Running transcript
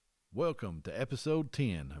Welcome to episode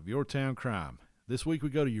 10 of Your Town Crime. This week we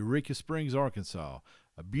go to Eureka Springs, Arkansas,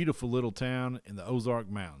 a beautiful little town in the Ozark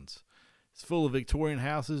Mountains. It's full of Victorian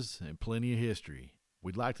houses and plenty of history.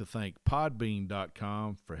 We'd like to thank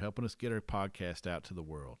Podbean.com for helping us get our podcast out to the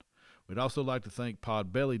world. We'd also like to thank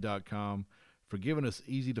Podbelly.com for giving us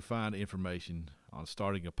easy-to-find information on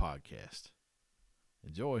starting a podcast.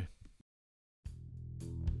 Enjoy.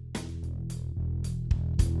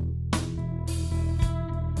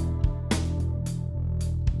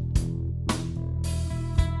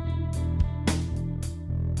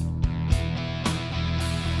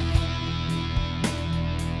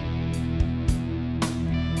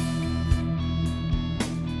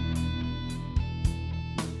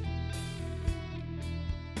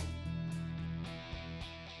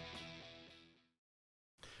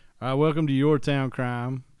 All right, welcome to Your Town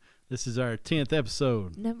Crime. This is our 10th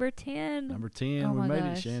episode. Number 10. Number 10. Oh we my made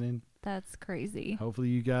gosh. it, Shannon. That's crazy. Hopefully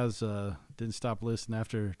you guys didn't stop listening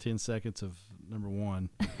after 10 seconds of number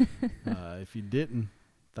 1. If you didn't,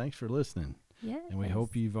 thanks for listening. Yes. And we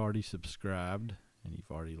hope you've already subscribed and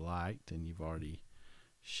you've already liked and you've already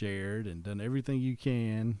shared and done everything you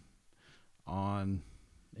can on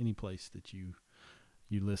any place that you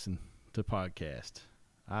listen to podcast.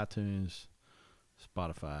 iTunes,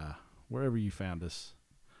 Spotify, wherever you found us.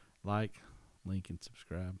 Like, link, and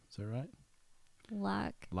subscribe. Is that right?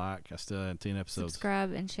 Like. I still had 10 episodes.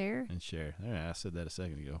 Subscribe and share. And share. There, I said that a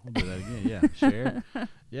second ago. We'll do that again. Yeah, share.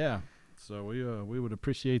 Yeah. So we would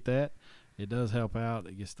appreciate that. It does help out.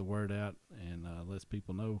 It gets the word out and lets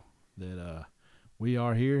people know that we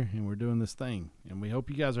are here and we're doing this thing. And we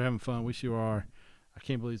hope you guys are having fun. We sure are. I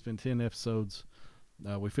can't believe it's been 10 episodes.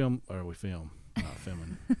 We film. We're not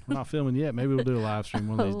filming. We're not filming yet. Maybe we'll do a live stream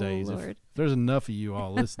one of these days. If there's enough of you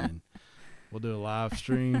all listening, we'll do a live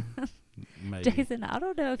stream. Maybe. Jason, I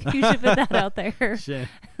don't know if you should put that out there. Shannon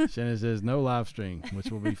says no live stream, which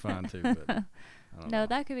will be fine too. But I don't know.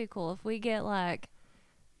 That could be cool if we get like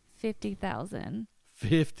 50,000.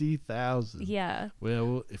 50,000. Yeah.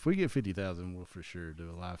 Well, if we get 50,000, we'll for sure do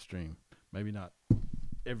a live stream. Maybe not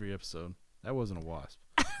every episode. That wasn't a wasp.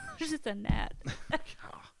 Just a gnat.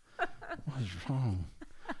 What is wrong?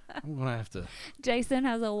 I'm gonna have to. Jason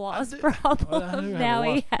has a wasp problem. Now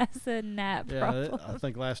he has a gnat problem. I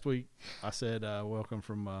think last week I said welcome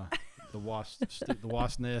from the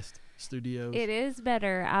Wasp Nest Studios. It is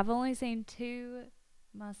better. I've only seen 2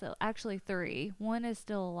 myself. Actually 3. One is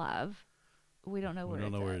still alive. We don't know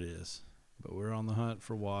where it is. But we're on the hunt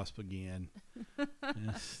for wasp again.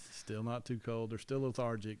 It's still not too cold. They're still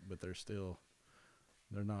lethargic, but they're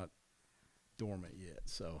not dormant yet.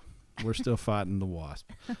 So we're still fighting the wasp.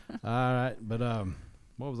 All right, but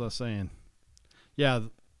what was I saying? Yeah,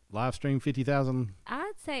 live stream 50,000.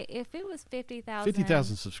 I'd say if it was 50,000.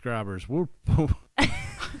 50,000 subscribers. We'll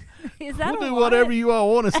Is that we'll do whatever you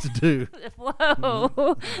all want us to do. Whoa.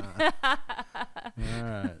 All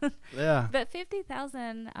right. Yeah. But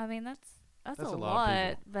 50,000, I mean, that's a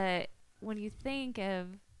lot. But when you think of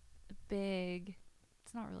big,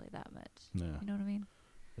 it's not really that much. Yeah. You know what I mean?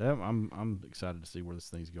 Yeah, I'm excited to see where this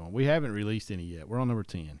thing's going. We haven't released any yet. We're on number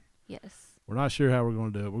 10. Yes. We're not sure how we're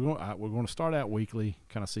going to do it. We're going to start out weekly,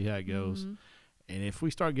 kind of see how it goes. Mm-hmm. And if we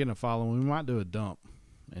start getting a following, we might do a dump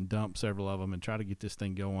several of them and try to get this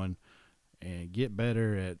thing going and get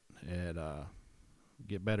better at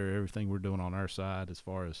everything we're doing on our side as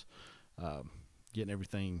far as getting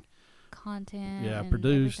everything content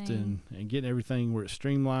produced and getting everything where it's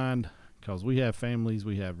streamlined. Because we have families,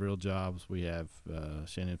 we have real jobs, we have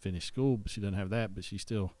Shannon finished school, but she doesn't have that. But she's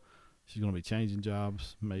going to be changing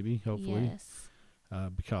jobs, maybe, hopefully, yes.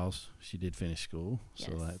 Because she did finish school. Yes.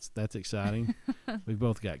 So that's exciting. We've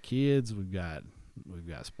both got kids, we've got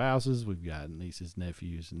spouses, we've got nieces,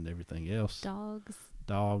 nephews, and everything else.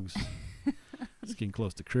 Dogs. It's getting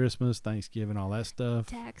close to Christmas, Thanksgiving, all that stuff.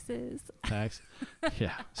 Tax.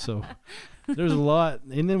 Yeah. So there's a lot.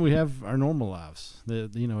 And then we have our normal lives,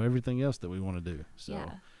 everything else that we want to do. So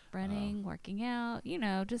yeah. Running, working out,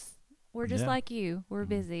 we're just like you. We're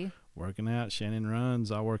busy. Working out. Shannon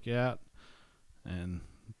runs. I work out and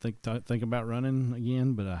think about running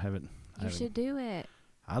again, but I haven't. You should do it.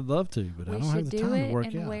 I'd love to, but I don't have the time to work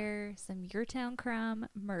out. We should do it and wear some Your Town Crime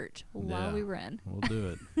merch while we run. We'll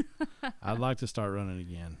do it. I'd like to start running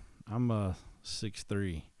again. I'm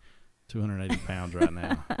 6'3", 280 pounds right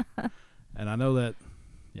now. And I know that,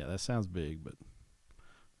 that sounds big, but,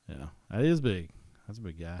 that is big. That's a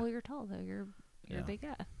big guy. Well, you're tall, though. You're a big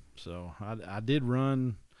guy. So I did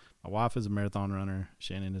run. My wife is a marathon runner.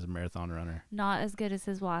 Shannon is a marathon runner. Not as good as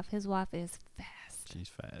his wife. His wife is fast. She's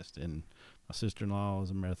fast. And my sister-in-law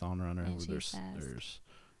is a marathon runner. And she's fast.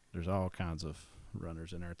 There's all kinds of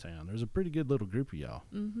runners in our town. There's a pretty good little group of y'all.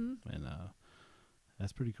 Mm-hmm. And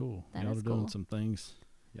that's pretty cool. That y'all is are doing cool. some things.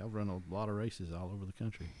 Y'all run a lot of races all over the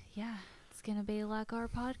country. Yeah. It's going to be like our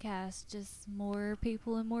podcast, just more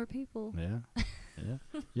people and more people. Yeah.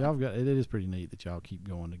 Yeah. Y'all got it is pretty neat that y'all keep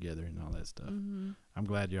going together and all that stuff. Mm-hmm. I'm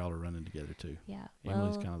glad y'all are running together too. Yeah.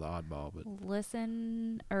 Emily's kind of the oddball, but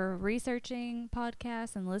listen or researching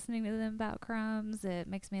podcasts and listening to them about crimes, it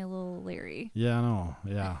makes me a little leery. yeah, I know.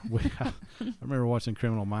 Yeah. I remember watching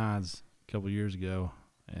Criminal Minds a couple years ago,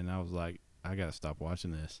 and I was like, I gotta stop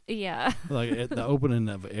watching this. Yeah. Like at the opening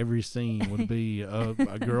of every scene would be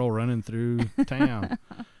a girl running through town.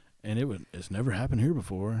 And it's never happened here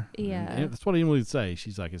before. Yeah. And that's what Emily would say.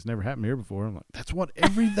 She's like, it's never happened here before. I'm like, that's what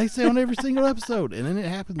they say on every single episode. And then it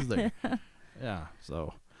happens there. Yeah.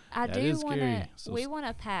 So I it do is want scary. to, So we want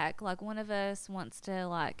to pack, like one of us wants to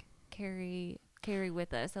like carry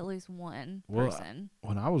with us at least one person.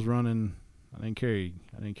 when I was running, I didn't carry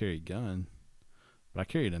a gun, but I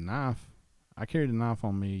carried a knife. I carried a knife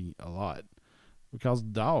on me a lot because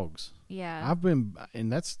of dogs. Yeah.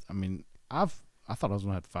 I thought I was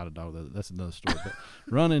going to have to fight a dog. That's another story. But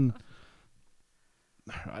running,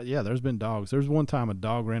 yeah, there's been dogs. There's one time a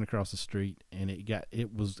dog ran across the street, and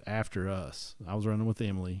it was after us. I was running with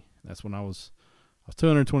Emily. That's when I was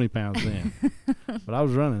 220 pounds then. But I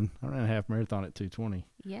was running. I ran a half marathon at 2:20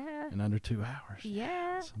 Yeah. in under 2 hours.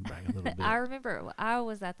 Yeah. So I'm bragging a little bit. I remember I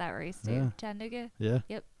was at that race too. Yeah. Chattanooga. Yeah.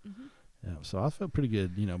 Yep. Mm-hmm. Yeah. So I felt pretty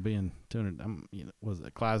good, being 200. Was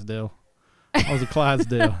it Clydesdale? I was a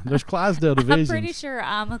Clydesdale. There's Clydesdale divisions. I'm pretty sure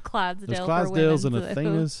I'm a Clydesdale. There's for Clydesdales and women,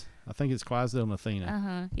 Athenas. I think it's Clydesdale and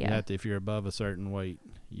Athena. Yeah. You have to, if you're above a certain weight,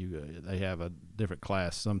 they have a different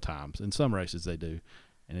class sometimes. In some races they do,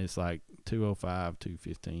 and it's like 205,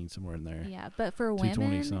 215, somewhere in there. Yeah, but for 220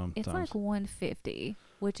 women, sometimes. it's like 150,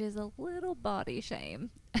 which is a little body shame.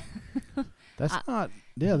 That's not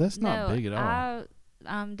big at all.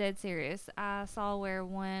 I'm dead serious. I saw where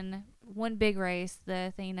one big race, the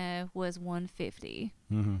Athena, was 150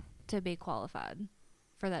 to be qualified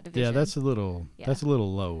for that division. Yeah, that's a little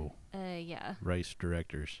low. Yeah. Race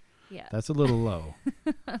directors. Yeah. That's a little low.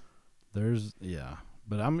 But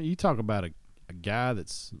you talk about a guy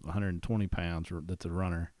that's 120 pounds that's a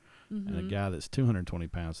runner, and a guy that's 220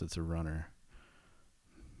 pounds that's a runner.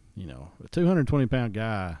 A 220 pound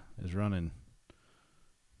guy is running,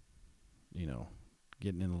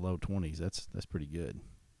 getting in the low 20s. That's pretty good.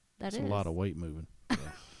 That's a lot of weight moving. So.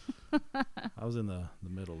 I was in the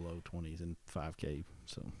middle low 20s in 5K.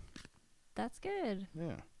 So that's good.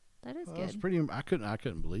 Yeah, that is good. That's pretty. I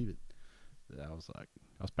couldn't believe it. I was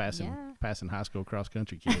passing high school cross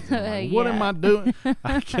country kids. And what am I doing?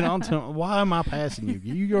 I get on to them. Why am I passing you?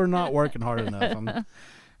 You're not working hard enough.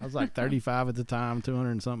 I was like 35 at the time, 200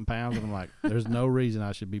 and something pounds, and I'm like, there's no reason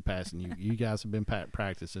I should be passing you. You guys have been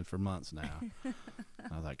practicing for months now. I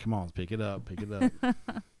was like, come on, pick it up.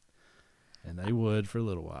 And they would for a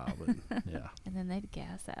little while, but yeah. And then they'd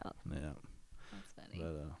gas out. Yeah. That's funny.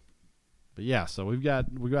 But yeah, so we've got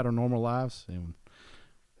our normal lives, and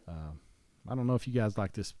I don't know if you guys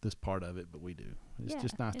like this part of it, but we do. It's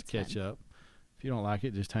just nice to catch up. If you don't like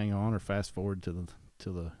it, just hang on or fast forward to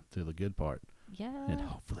the good part. Yeah. And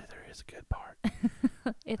hopefully there is a good part.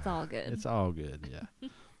 It's all good. It's all good, yeah.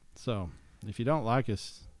 So if you don't like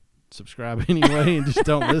us, subscribe anyway and just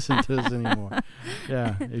don't listen to us anymore.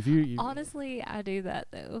 Yeah. If you honestly, I do that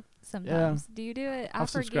though sometimes. Yeah. Do you do it? I've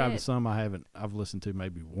subscribed to some I've listened to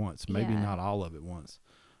maybe once, maybe not all of it once.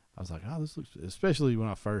 I was like, oh, this looks, especially when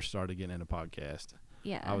I first started getting into podcast.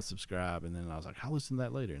 Yeah. I would subscribe, and then I was like, I'll listen to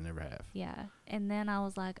that later, and never have. Yeah. And then I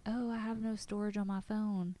was like, oh, I have no storage on my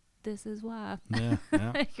phone. This is why. Yeah.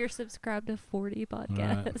 You're subscribed to 40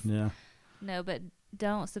 podcasts. Right. Yeah. No, but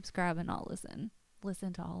don't subscribe and not listen.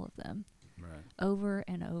 Listen to all of them. Right. Over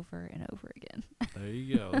and over and over again. There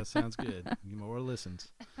you go. That sounds good. More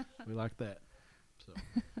listens. We like that. So.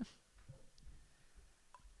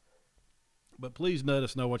 But please let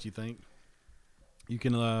us know what you think. You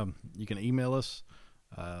can email us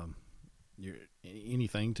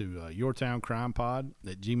anything to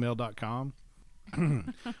yourtowncrimepod@gmail.com.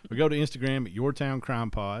 We go to Instagram at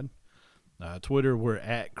yourtowncrimepod. Twitter, we're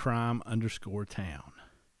at crime_town.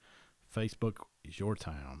 Facebook is Your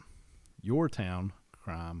Town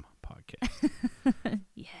Crime Podcast.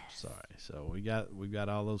 Yes. Sorry. So we've got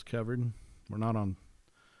all those covered. We're not on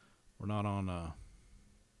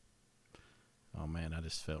oh man, I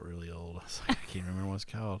just felt really old. I can't remember what it's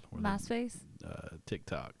called. MySpace?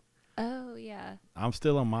 TikTok. Oh yeah. I'm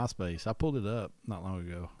still on MySpace. I pulled it up not long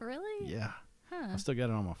ago. Really? Yeah. Huh. I still got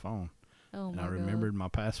it on my phone. Oh and my I remembered my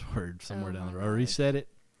password somewhere down the road. I gosh. reset it,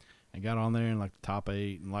 and got on there in like the top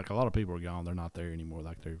 8, and like a lot of people are gone. They're not there anymore.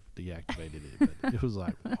 Like they've deactivated it. But it was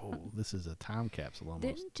like, whoa, this is a time capsule almost.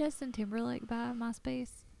 Didn't Justin Timberlake buy MySpace?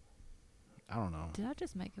 I don't know. Did I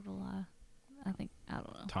just make up a lie? I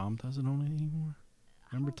don't know. Tom doesn't own it anymore.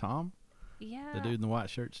 Remember Tom? Yeah. The dude in the white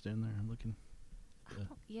shirt standing there looking.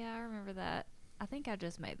 Yeah, I remember that. I think I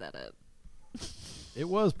just made that up. It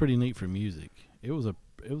was pretty neat for music. It was a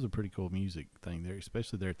pretty cool music thing there,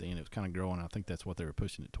 especially there at the end. It was kind of growing. I think that's what they were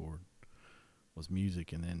pushing it toward, was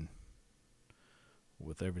music, and then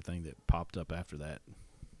with everything that popped up after that,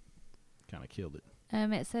 kind of killed it.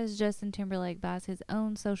 It says Justin Timberlake buys his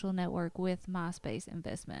own social network with MySpace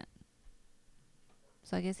investment.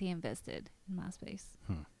 So I guess he invested in MySpace.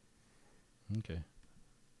 Okay.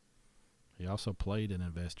 He also played an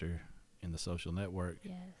investor in the social network.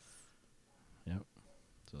 Yes. Yep.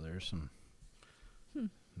 So there's some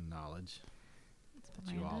knowledge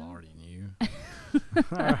that you all already knew.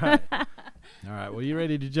 All right. Well, you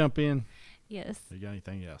ready to jump in? Yes. You got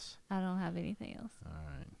anything else? I don't have anything else. All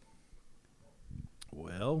right.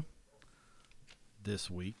 Well, this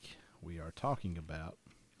week we are talking about,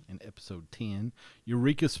 in episode 10,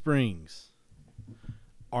 Eureka Springs,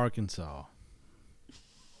 Arkansas.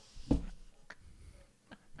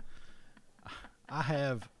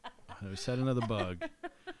 I set another bug.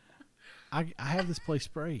 I have this place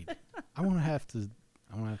sprayed. I want to have to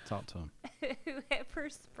talk to them. Whoever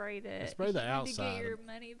sprayed it, they spray the outside. To get your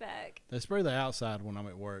money back. They spray the outside when I'm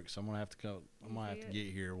at work, so I'm gonna have to go. I'm gonna have to get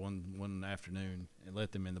here one afternoon and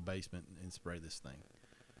let them in the basement and spray this thing.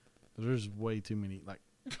 There's way too many. Like,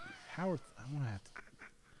 I'm gonna have to.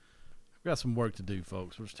 I've got some work to do,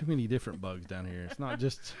 folks. There's too many different bugs down here. It's not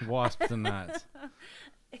just wasps and gnats.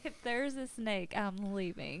 If there's a snake, I'm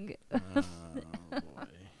leaving. Oh boy,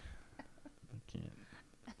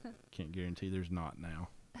 I can't guarantee there's not now.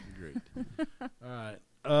 Great. All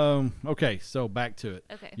right. Okay, so back to it.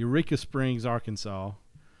 Okay. Eureka Springs, Arkansas.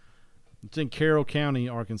 It's in Carroll County,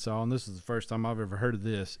 Arkansas, and this is the first time I've ever heard of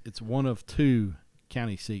this. It's one of 2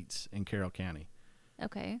 county seats in Carroll County.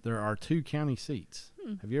 Okay. There are 2 county seats.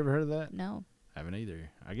 Have you ever heard of that? No. Haven't either.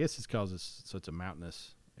 I guess it's because it's such a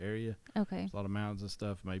mountainous area. Okay. There's a lot of mountains and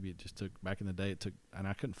stuff. Maybe it just took, back in the day, and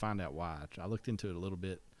I couldn't find out why. I looked into it a little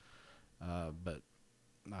bit, but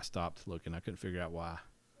I stopped looking. I couldn't figure out why.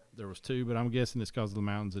 There was 2, but I'm guessing it's because of the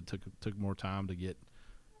mountains. It took more time to get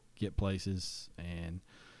places, and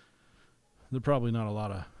there are probably not a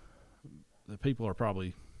lot of the people are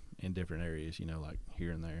probably in different areas, like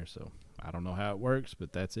here and there. So I don't know how it works,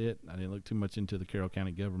 but that's it. I didn't look too much into the Carroll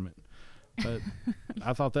County government, but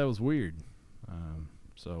I thought that was weird.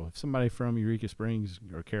 So if somebody from Eureka Springs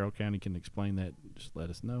or Carroll County can explain that, just let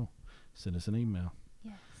us know. Send us an email.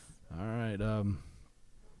 Yes. All right.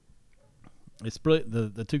 It's split.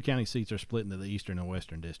 The 2 county seats are split into the eastern and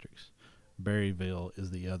western districts. Berryville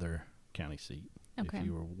is the other county seat. Okay. If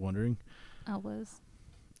you were wondering, I was.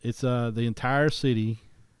 it's the entire city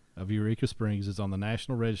of Eureka Springs is on the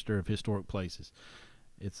National Register of Historic Places.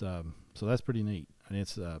 It's so that's pretty neat, and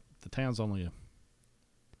it's the town's only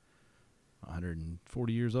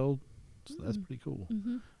 140 years old, so that's pretty cool.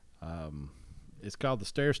 Mm-hmm. It's called the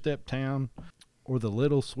Stair Step Town, or the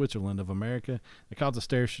Little Switzerland of America. They call it the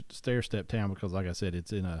Stair Step Town because, like I said,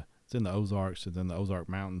 it's in the Ozarks. It's in the Ozark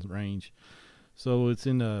Mountains range, so it's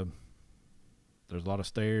in there's a lot of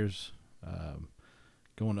stairs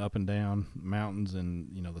going up and down mountains,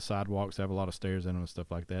 and the sidewalks have a lot of stairs in them and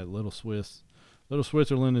stuff like that. Little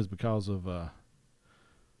Switzerland is because of the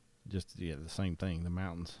same thing, the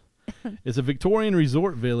mountains. It's a Victorian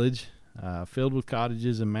resort village filled with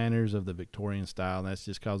cottages and manors of the Victorian style, and that's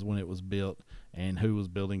just because when it was built and who was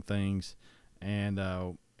building things, and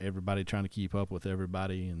everybody trying to keep up with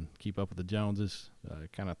everybody and keep up with the Joneses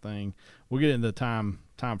kind of thing. We'll get into the time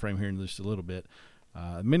frame here in just a little bit.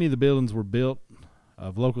 Many of the buildings were built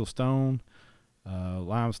of local stone,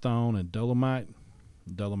 limestone, and dolomite.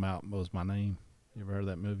 Dolomite was my name. You ever heard of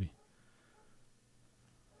that movie?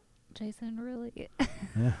 Jason, really?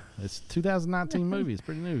 Yeah, it's a 2019 movie. It's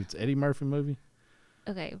pretty new. It's Eddie Murphy movie.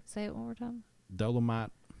 Okay, say it one more time. Dolomite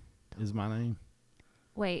is my name.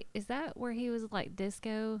 Wait, is that where he was like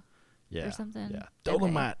disco or something? Yeah,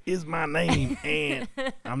 Dolomite is my name, and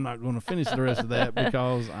I'm not going to finish the rest of that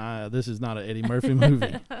because this is not an Eddie Murphy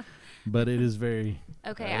movie, but it is very.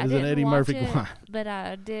 Okay, I didn't an Eddie watch Murphy it, line. but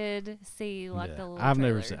I did see the little I've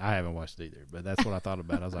trailer. never seen. I haven't watched it either, but that's what I thought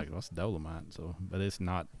about. I was like, "What's Dolomite?" So, but it's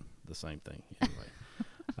not the same thing anyway.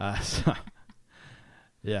 So,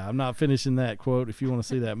 yeah, I'm not finishing that quote. If you want to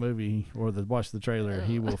see that movie or watch the trailer,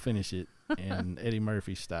 he will finish it in Eddie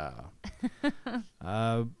Murphy style.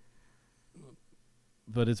 But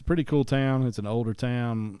it's a pretty cool town. It's an older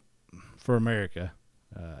town. for America,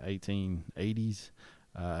 1880s.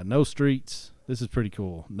 No streets. This is pretty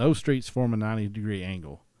cool. No streets form a 90-degree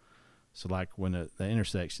angle. So like when the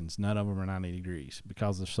intersections, none of them are 90 degrees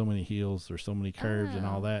because there's so many hills, there's so many curves and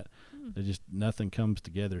all that. They just nothing comes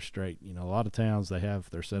together straight. You know, a lot of towns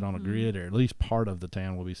they're set on a grid, or at least part of the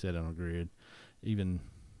town will be set on a grid. Even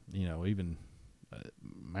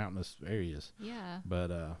mountainous areas. Yeah.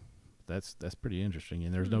 But that's pretty interesting,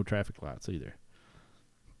 and there's no traffic lights either.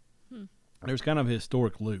 There's kind of a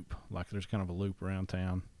historic loop, like there's kind of a loop around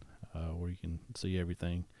town where you can see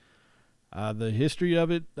everything. The history of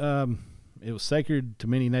it, it was sacred to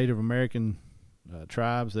many Native American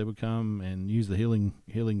tribes. They would come and use the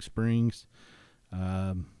healing springs.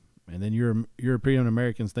 And then European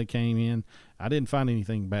Americans, they came in. I didn't find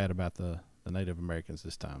anything bad about the Native Americans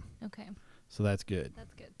this time. Okay. So that's good.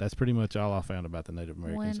 That's good. That's pretty much all I found about the Native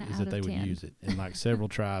Americans is that they would use it. And like several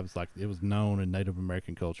tribes, like it was known in Native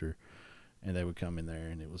American culture, and they would come in there,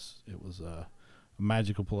 and it was a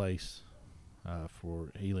magical place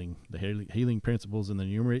for healing, the healing principles. And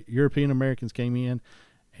the European Americans came in,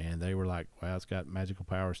 and they were like, wow, it's got magical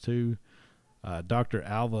powers too. Dr.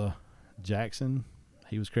 Alva Jackson,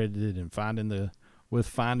 he was credited in finding the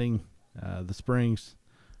springs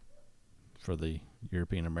for the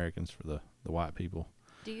European Americans, for the white people.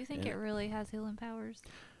 Do you think it really has healing powers?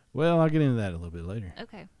 Well, I'll get into that a little bit later.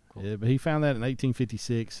 Okay, cool. Yeah, but he found that in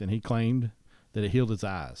 1856, and he claimed that it healed his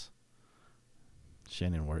eyes.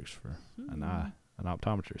 Shannon works for an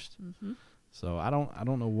optometrist. Mm-hmm. So I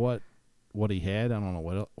don't know what he had. I don't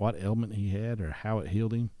know what ailment he had or how it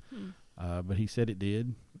healed him. But he said it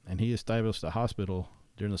did, and he established a hospital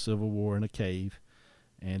during the Civil War in a cave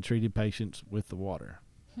and treated patients with the water.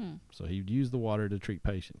 So he would use the water to treat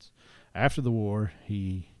patients. After the war,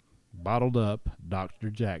 he bottled up Dr.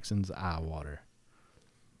 Jackson's eye water.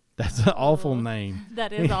 That's an awful name.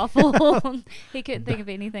 That is awful. He couldn't think of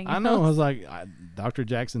anything else. I know. I was like, Dr.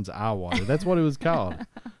 Jackson's eye water. That's what it was called.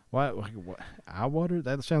 What? Eye water?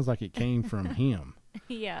 That sounds like it came from him.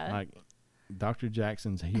 Yeah. Like Dr.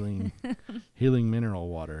 Jackson's healing mineral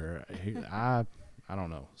water. I don't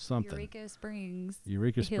know, something. Eureka Springs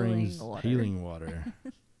healing water.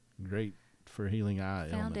 Great for healing eye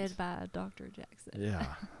ailments. Founded by Dr. Jackson. Yeah.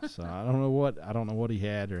 So I don't know what he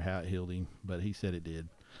had or how it healed him, but he said it did.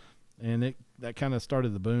 And that kind of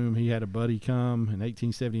started the boom. He had a buddy come in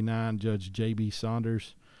 1879, Judge J.B.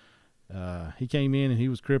 Saunders. He came in and he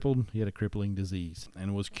was crippled. He had a crippling disease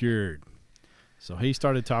and was cured. So he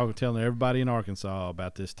started telling everybody in Arkansas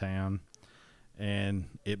about this town,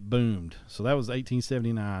 and it boomed. So that was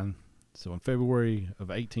 1879. So in February of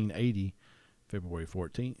 1880, February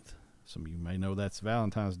 14th, some of you may know that's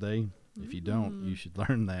Valentine's Day. If you don't, you should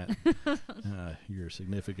learn that. Your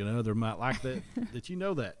significant other might like that you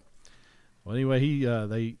know that. Well, anyway,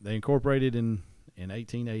 they incorporated in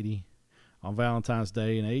 1880 on Valentine's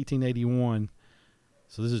Day. In 1881,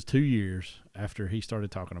 so this is 2 years after he started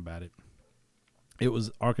talking about it, it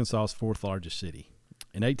was Arkansas's fourth largest city.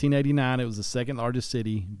 In 1889, it was the second largest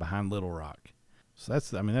city behind Little Rock. So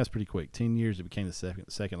that's pretty quick. 10 years, it became the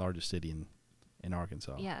second largest city in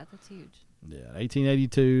Arkansas. Yeah, that's huge. Yeah,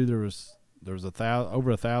 1882, there was over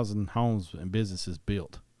 1,000 homes and businesses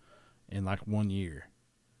built in like 1 year.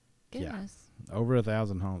 Goodness. Yeah, over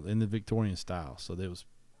 1,000 homes in the Victorian style. So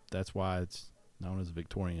that's why it's known as a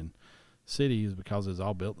Victorian city, is because it was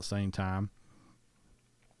all built at the same time.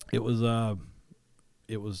 It was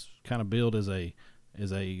kind of built as a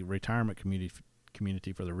retirement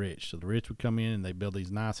community for the rich. So the rich would come in and they build these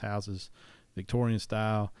nice houses, Victorian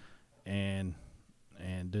style, and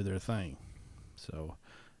do their thing. So,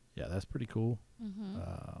 yeah, that's pretty cool. Mm-hmm.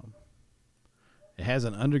 It has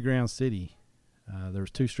an underground city. There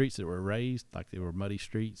was 2 streets that were raised, like they were muddy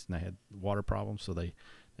streets, and they had water problems. So they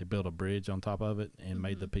built a bridge on top of it and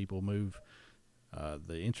made the people move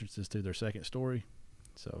the entrances to their second story.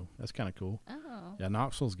 So that's kind of cool. Oh. Yeah,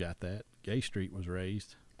 Knoxville's got that. Gay Street was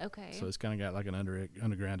raised. Okay. So it's kind of got like an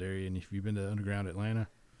underground area. And if you've been to underground Atlanta?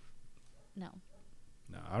 No.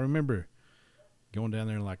 I remember going down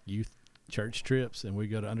there on like youth church trips, and we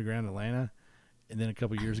go to underground Atlanta. And then a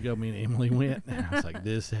couple of years ago, me and Emily went, and I was like,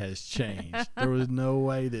 this has changed. There was no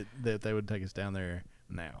way that they would take us down there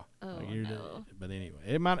now. Oh, no. But anyway,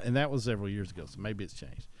 it might, and that was several years ago, so maybe it's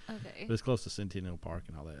changed. Okay. But it's close to Centennial Park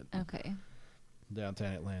and all that. Okay.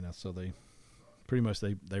 Downtown Atlanta, so they pretty much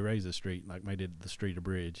they raised the street like they did the street or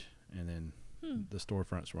bridge, and then the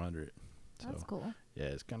storefronts were under it. So, that's cool. Yeah,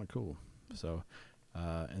 it's kind of cool. So,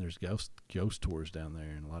 and there's ghost tours down there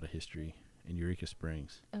and a lot of history in Eureka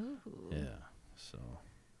Springs. Oh. Yeah. So,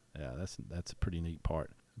 yeah, that's a pretty neat part.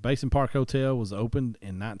 Basin Park Hotel was opened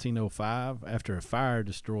in 1905 after a fire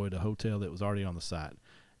destroyed a hotel that was already on the site.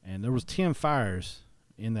 And there was 10 fires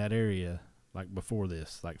in that area, like before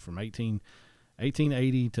this, like from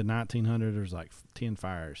 1880 to 1900. There's like 10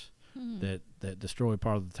 fires that destroyed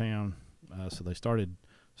part of the town. So they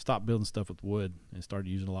stopped building stuff with wood and started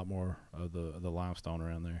using a lot more of the limestone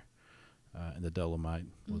around there. And the dolomite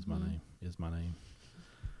is my name.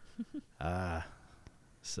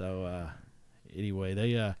 Anyway,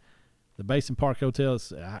 the Basin Park Hotel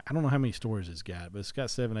is, I don't know how many stories it's got, but it's got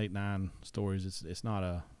 7, 8, 9 stories. It's not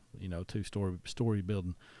a 2-story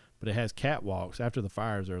building, but it has catwalks. After the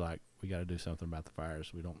fires, they're like, we got to do something about the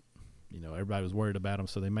fires. We don't, everybody was worried about them,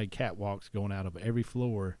 so they made catwalks going out of every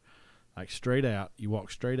floor, like straight out. You walk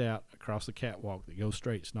straight out across the catwalk that goes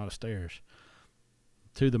straight. It's not a stairs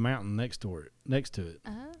to the mountain next to it.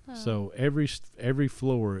 Oh. So every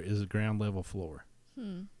floor is a ground level floor.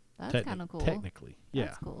 That's kind of cool. Technically, yeah.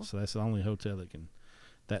 That's cool. So that's the only hotel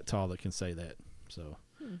that tall that can say that. So,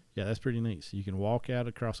 yeah, that's pretty neat. So you can walk out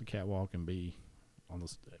across the catwalk and be on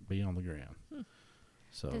the ground.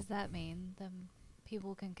 So does that mean the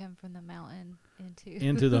people can come from the mountain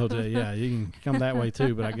into the hotel? Yeah, you can come that way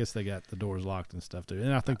too. But I guess they got the doors locked and stuff too.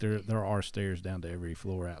 And I think there are stairs down to every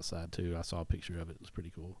floor outside too. I saw a picture of it. It was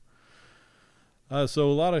pretty cool.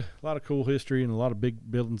 So a lot of cool history and a lot of big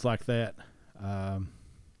buildings like that.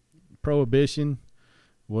 Prohibition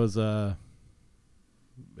was it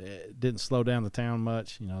didn't slow down the town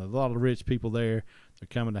much. A lot of rich people there. They're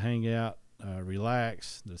coming to hang out,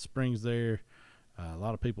 relax. The springs there. A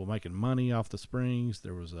lot of people making money off the springs.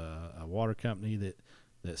 There was a water company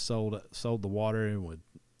that sold the water and would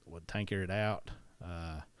tanker it out.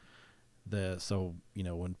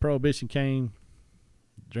 When Prohibition came,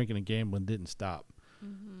 drinking and gambling didn't stop.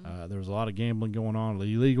 There was a lot of gambling going on,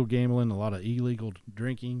 illegal gambling, a lot of illegal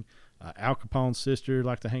drinking. Al Capone's sister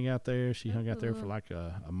liked to hang out there. She hung out there for like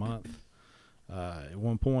a month at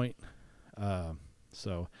one point.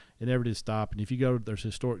 So it never did stop. And if you go, there's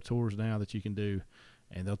historic tours now that you can do,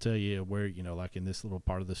 and they'll tell you where, like in this little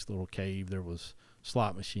part of this little cave, there was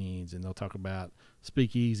slot machines, and they'll talk about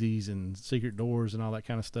speakeasies and secret doors and all that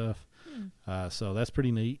kind of stuff. So that's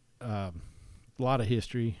pretty neat. A lot of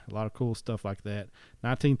history, a lot of cool stuff like that.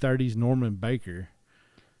 1930s, Norman Baker.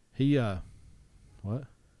 He, what?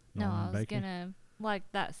 No, Norman I was Baker? gonna, like,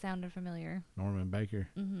 that sounded familiar. Norman Baker.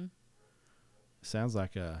 Mm-hmm. Sounds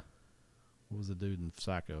like what was the dude in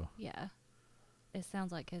Psycho? Yeah. It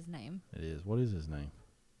sounds like his name. It is. What is his name?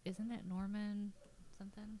 Isn't it Norman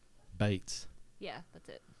something? Bates. Yeah, that's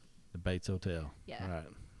it. The Bates Hotel. Yeah. All right.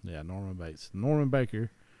 Yeah, Norman Bates. Norman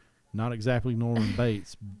Baker. Not exactly Norman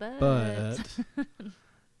Bates, but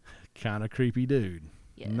kind of creepy dude.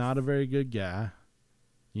 Yes. Not a very good guy.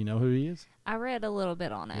 You know who he is? I read a little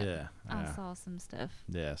bit on it. Yeah. I saw some stuff.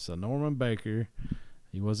 Yeah, so Norman Baker,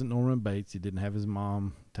 he wasn't Norman Bates. He didn't have his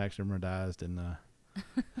mom taxidermized in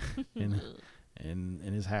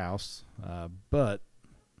his house. But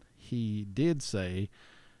he did say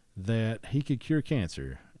that he could cure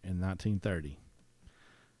cancer in 1930.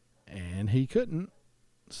 And he couldn't.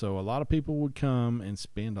 So a lot of people would come and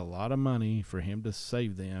spend a lot of money for him to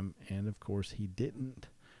save them. And, of course, he didn't.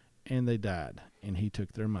 And they died. And he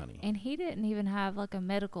took their money. And he didn't even have, like, a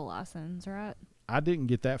medical license, right? I didn't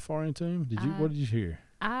get that far into him. Did you? What did you hear?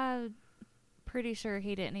 I'm pretty sure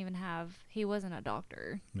he didn't even he wasn't a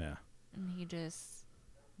doctor. Yeah. And he just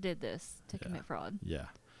did this to commit fraud. Yeah.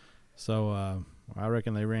 So I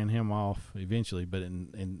reckon they ran him off eventually. But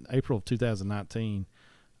in April of 2019,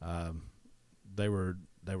 they were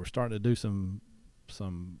starting to do some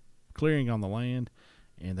clearing on the land,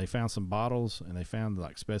 and they found some bottles, and they found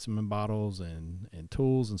like specimen bottles and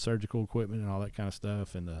tools and surgical equipment and all that kind of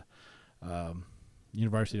stuff. And the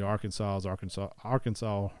University of Arkansas's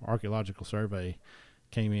Arkansas Archaeological Survey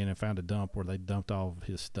came in and found a dump where they dumped all of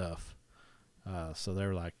his stuff. So they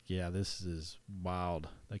were like, yeah, this is wild.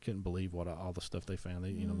 They couldn't believe what all the stuff they found.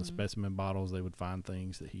 They, the specimen bottles, they would find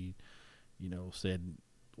things that he, said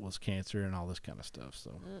was cancer and all this kind of stuff.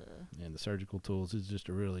 So, and the surgical tools is just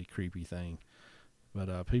a really creepy thing.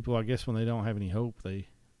 But people, I guess, when they don't have any hope, they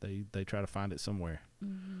try to find it somewhere.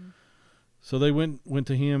 Mm-hmm. So they went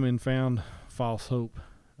to him and found false hope.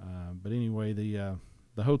 But anyway, the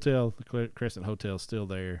hotel, the Crescent Hotel, is still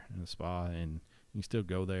there in the spa, and you can still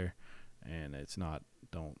go there. And it's not.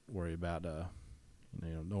 Don't worry about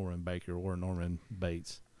Norman Baker or Norman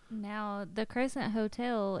Bates. Now, the Crescent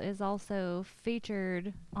Hotel is also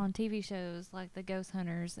featured on TV shows like The Ghost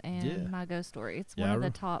Hunters and My Ghost Story. It's one of the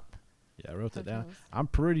top. Yeah, I wrote that hotels. down. I'm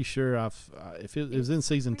pretty sure if it was in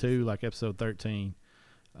season 2, like episode 13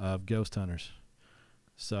 of Ghost Hunters.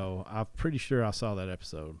 So I'm pretty sure I saw that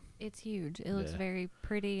episode. It's huge. It looks very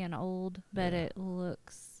pretty and old, but it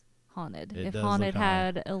looks haunted. It if does haunted look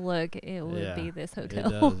had a look, it would be this hotel.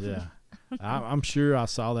 It does, yeah. I'm sure I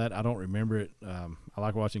saw that. I don't remember it. I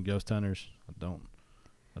like watching Ghost Hunters. I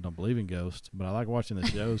don't believe in ghosts, but I like watching the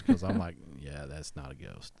shows because I'm like, yeah, that's not a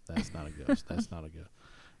ghost. That's not a ghost. That's not a ghost.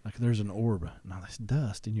 Like there's an orb. No, that's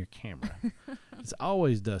dust in your camera. It's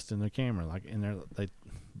always dust in their camera. Like in there,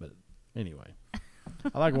 but anyway,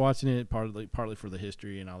 I like watching it partly for the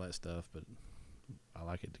history and all that stuff. But I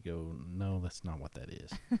like it to go. No, that's not what that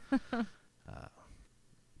is.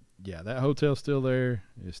 Yeah, that hotel's still there.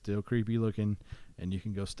 It's still creepy looking, and you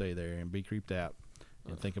can go stay there and be creeped out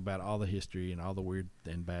and think about all the history and all the weird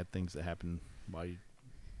and bad things that happen while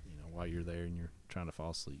you're there and you're trying to fall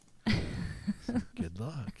asleep. So, good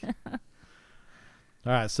luck. All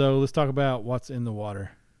right, so let's talk about what's in the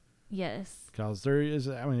water. Yes. Because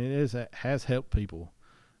it has helped people.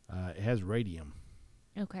 It has radium.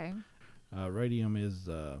 Okay. Radium is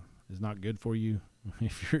not good for you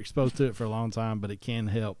if you're exposed to it for a long time, but it can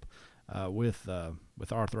help with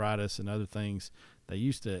arthritis and other things. They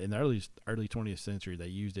used to, in the early 20th century, they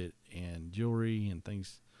used it in jewelry and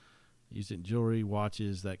things. Used it in jewelry,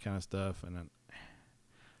 watches, that kind of stuff. And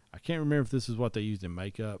I can't remember if this is what they used in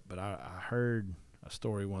makeup, but I heard a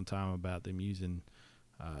story one time about them using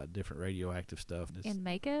different radioactive stuff. In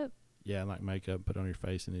makeup? Yeah, like makeup, put on your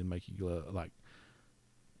face and then make you glow, like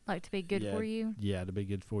to be good for you? Yeah, to be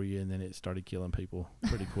good for you. And then it started killing people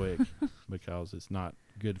pretty quick because it's not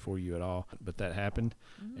good for you at all. But that happened.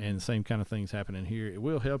 And the same kind of things happening here. It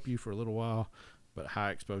will help you for a little while, but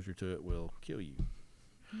high exposure to it will kill you.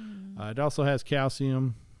 It also has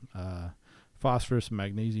calcium, phosphorus,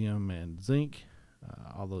 magnesium, and zinc.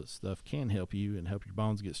 All that stuff can help you and help your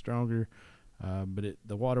bones get stronger. But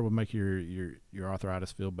the water will make your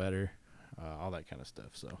arthritis feel better, all that kind of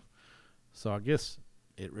stuff. So I guess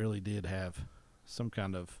it really did have some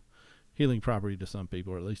kind of healing property to some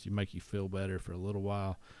people, or at least you make you feel better for a little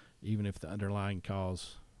while, even if the underlying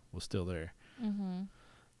cause was still there.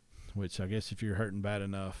 Which I guess if you're hurting bad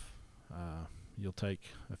enough, you'll take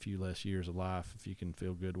a few less years of life if you can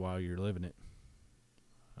feel good while you're living it.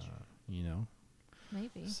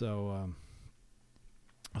 Maybe. So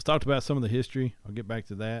let's talk about some of the history. I'll get back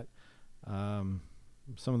to that.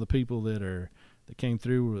 Some of the people that came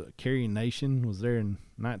through, Carrie Nation was there in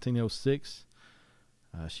 1906.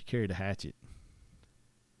 She carried a hatchet,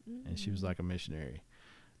 and she was like a missionary.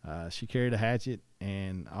 She carried a hatchet,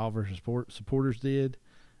 and all of her supporters did,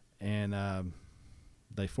 and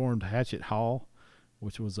they formed Hatchet Hall,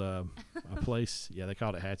 which was a place. Yeah, they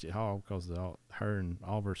called it Hatchet Hall because her and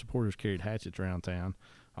all of her supporters carried hatchets around town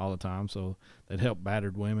all the time. So they'd help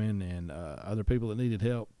battered women and other people that needed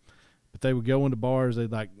help. But they would go into bars. They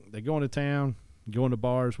go into town, go into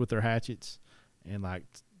bars with their hatchets, and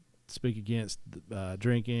speak against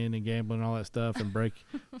drinking and gambling and all that stuff, and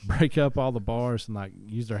break up all the bars and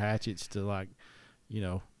use their hatchets to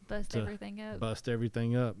bust everything up. Bust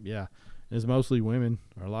everything up. Yeah, it's mostly women,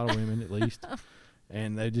 or a lot of women at least,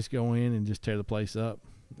 and they just go in and just tear the place up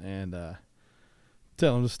and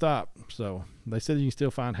tell them to stop. So they said you can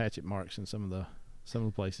still find hatchet marks in some of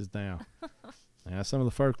the places now. Yeah, some of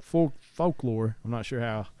the folklore. I'm not sure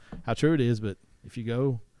how true it is, but if you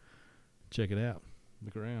go, check it out.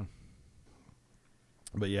 Look around.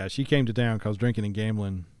 But yeah, she came to town because drinking and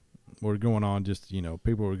gambling were going on. Just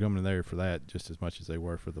people were coming there for that just as much as they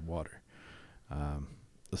were for the water.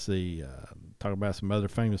 Let's see. Talk about some other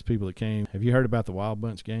famous people that came. Have you heard about the Wild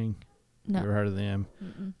Bunch Gang? No. You ever heard of them?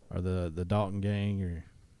 Or the Dalton Gang, or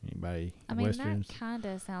anybody? I mean, Westerns? that kind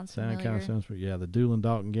of sounds familiar. Kind of sounds familiar. Yeah, the Doolin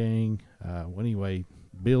Dalton Gang. Well, anyway,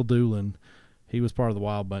 Bill Doolin, he was part of the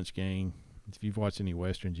Wild Bunch Gang. If you've watched any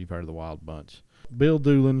Westerns, you've heard of the Wild Bunch. Bill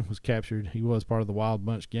Doolin was captured. He was part of the Wild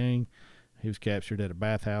Bunch Gang. He was captured at a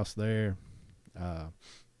bathhouse there.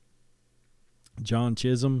 John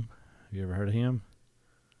Chisholm. Have you ever heard of him?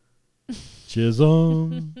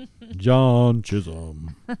 Chisholm. John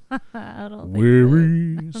Chisholm. I don't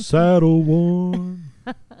Weary, saddle worn.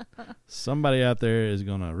 Somebody out there is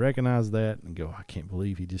going to recognize that and go, I can't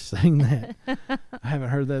believe he just sang that. I haven't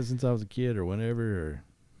heard that since I was a kid or whenever, or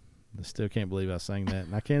I still can't believe I sang that,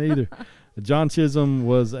 and I can't either. John Chisholm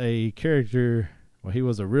was a character. Well, he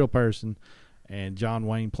was a real person, and John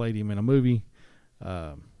Wayne played him in a movie.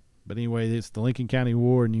 But anyway, it's the Lincoln County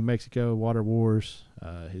War in New Mexico, Water Wars.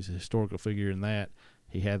 He's a historical figure in that.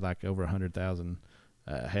 He had over 100,000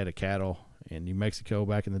 head of cattle in New Mexico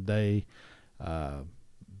back in the day.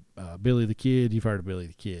 Billy the Kid, you've heard of Billy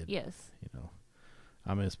the Kid. Yes.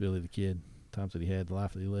 I miss Billy the Kid, times that he had, the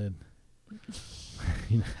life that he led.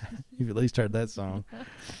 You've at least heard that song.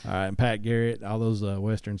 All right, and Pat Garrett, all those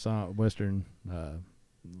Western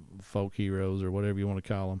folk heroes or whatever you want to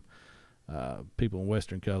call them, people in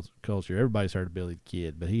Western culture. Everybody's heard of Billy the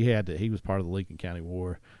Kid, but he was part of the Lincoln County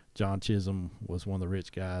War. John Chisholm was one of the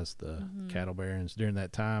rich guys, the cattle barons during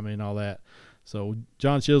that time and all that. So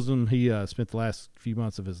John Chisholm, he spent the last few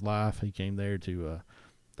months of his life. He came there to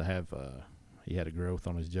have he had a growth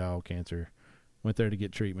on his jaw, cancer. Went there to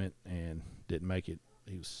get treatment and didn't make it.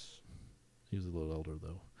 He was a little older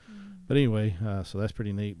though. But anyway, so that's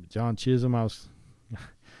pretty neat. But John Chisholm, it's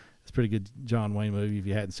a pretty good John Wayne movie. If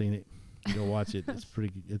you hadn't seen it, go watch it.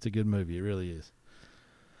 It's a good movie. It really is.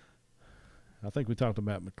 I think we talked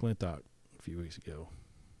about McClintock a few weeks ago.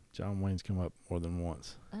 John Wayne's come up more than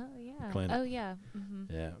once. Oh yeah. McClintock. Oh yeah.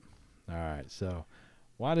 Mm-hmm. Yeah. All right. So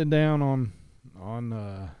winding down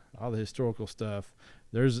on all the historical stuff.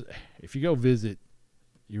 If you go visit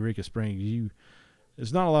Eureka Springs,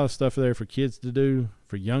 there's not a lot of stuff there for kids to do,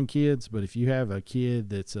 for young kids, but if you have a kid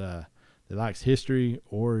that likes history,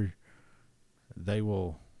 or they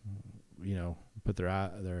will, put their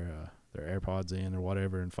AirPods in or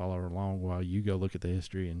whatever and follow along while you go look at the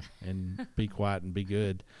history and be quiet and be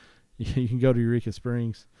good, you can go to Eureka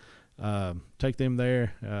Springs. Take them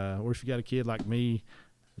there, or if you got a kid like me,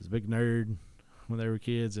 who's a big nerd when they were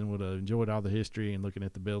kids and would have enjoyed all the history and looking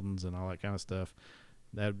at the buildings and all that kind of stuff,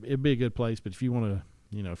 it'd be a good place. But if you want to,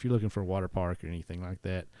 if you're looking for a water park or anything like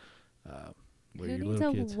that, who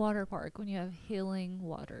needs a water park when you have healing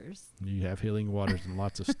waters? You have healing waters and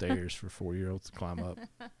lots of stairs for 4-year-olds to climb up.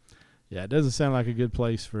 Yeah, it doesn't sound like a good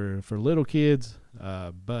place for little kids,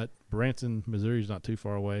 but Branson, Missouri is not too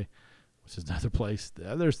far away, which is another place.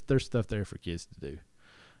 There's stuff there for kids to do,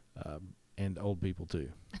 and old people too,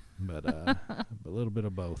 but a little bit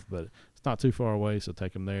of both. But it's not too far away, so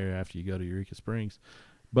take them there after you go to Eureka Springs.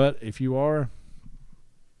 But if you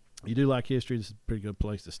do like history, this is a pretty good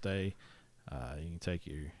place to stay. You can take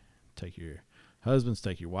your husbands,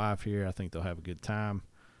 take your wife here. I think they'll have a good time.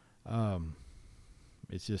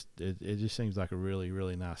 It's just it just seems like a really,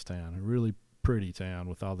 really nice town, a really pretty town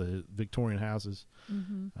with all the Victorian houses.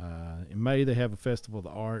 Mm-hmm. In May they have a Festival of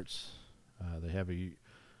the Arts. They have a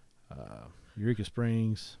Eureka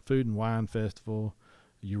Springs Food and Wine Festival,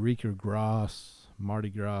 Eureka Gras, Mardi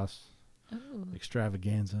Gras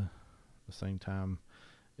extravaganza at the same time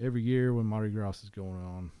every year when Mardi Gras is going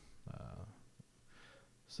on.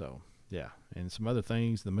 So yeah, and some other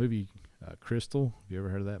things. The movie Crystal. Have you ever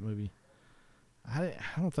heard of that movie? I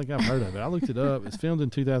don't think I've heard of it. I looked it up. It's filmed in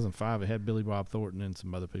 2005. It had Billy Bob Thornton and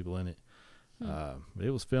some other people in it. But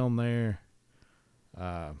it was filmed there.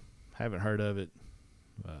 Haven't heard of it.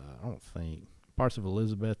 I don't think. Parts of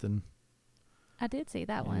Elizabethan. I did see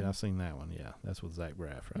that one. Yeah, I've seen that one. Yeah, that's with Zach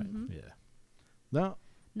Braff, right? Mm-hmm. Yeah.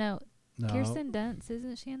 No. Kirsten Dunst,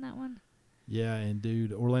 isn't she in that one? Yeah, and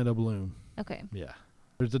Orlando Bloom. Okay. Yeah.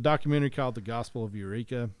 There's a documentary called The Gospel of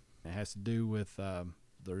Eureka. It has to do with the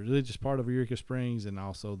religious part of Eureka Springs and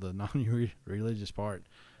also the non-religious part.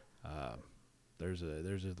 There's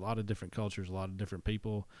a lot of different cultures, a lot of different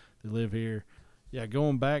people that live here. Yeah,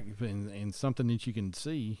 going back and something that you can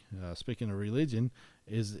see, speaking of religion,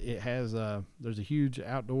 is it has there's a huge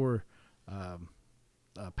outdoor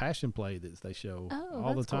passion play that they show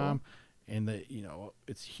all the time, cool. And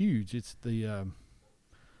it's huge. It's the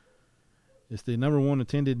number one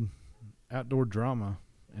attended outdoor drama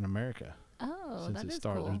in America. Oh, since that it is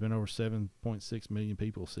started. cool. There's been over 7.6 million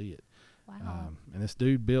people see it. Wow. And this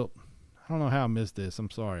dude built, I don't know how I missed this. I'm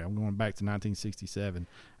sorry. I'm going back to 1967.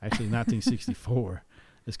 Actually, 1964.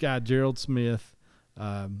 This guy, Gerald Smith,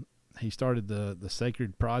 he started the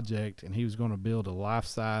Sacred Project, and he was going to build a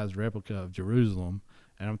life-size replica of Jerusalem.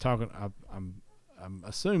 And I'm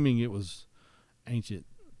assuming it was ancient,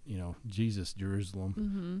 Jesus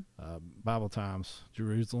Jerusalem, Bible times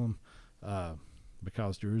Jerusalem,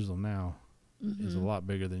 because Jerusalem now is a lot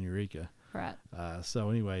bigger than Eureka. Right.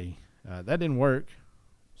 So anyway, that didn't work.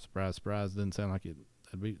 Surprise, surprise. Doesn't sound like it.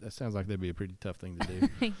 That sounds like that'd be a pretty tough thing to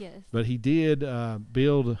do. Yes. But he did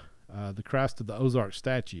build the Christ of the Ozark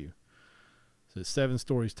statue. So it's 7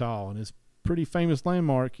 stories tall, and it's a pretty famous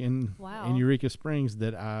landmark in Eureka Springs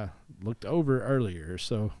that I looked over earlier.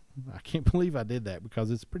 So I can't believe I did that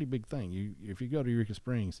because it's a pretty big thing. If you go to Eureka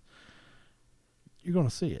Springs, you're going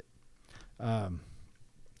to see it.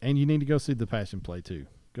 And you need to go see the Passion Play too.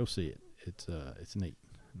 Go see it. It's neat.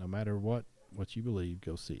 No matter what you believe,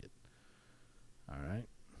 go see it. All right.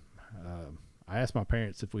 I asked my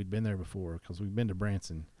parents if we'd been there before because we've been to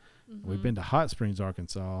Branson. Mm-hmm. We've been to Hot Springs,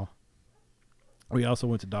 Arkansas. We also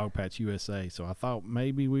went to Dogpatch, USA. So I thought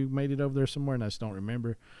maybe we made it over there somewhere, and I just don't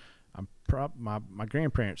remember. My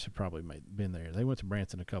grandparents have probably been there. They went to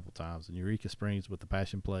Branson a couple times, and Eureka Springs with the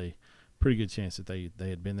Passion Play. Pretty good chance that they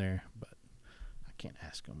had been there, but I can't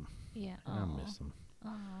ask them. Yeah, I miss them.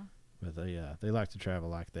 But they like to travel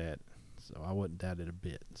like that, so I wouldn't doubt it a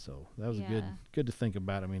bit. So that was good to think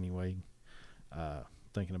about them anyway.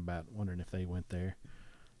 Thinking about wondering if they went there.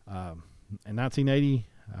 In 1980,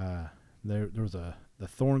 there was the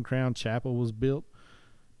Thorn Crown Chapel was built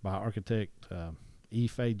by architect E.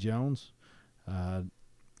 Fay Jones, and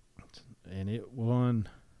it won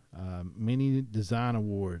many design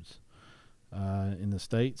awards in the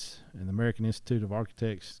States, and the American Institute of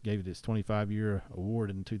Architects gave it its 25-year award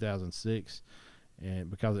in 2006, and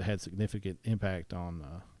because it had significant impact on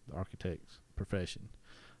the architect's profession.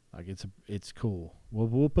 Like it's cool.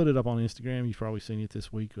 We'll put it up on Instagram. You've probably seen it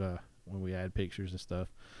this week when we add pictures and stuff.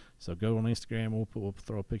 So go on Instagram. We'll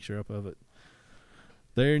throw a picture up of it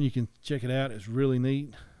there, and you can check it out. It's really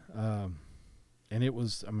neat. And it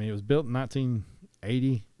was built in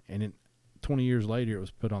 1980, and 20 years later, it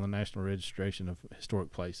was put on the National Registration of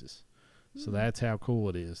Historic Places. So that's how cool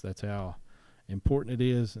it is. That's how important it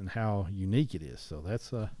is, and how unique it is. So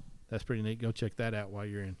that's pretty neat. Go check that out while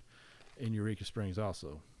you're in Eureka Springs,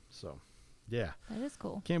 also. So, yeah. That is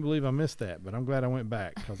cool. Can't believe I missed that, but I'm glad I went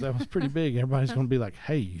back because that was pretty big. Everybody's going to be like,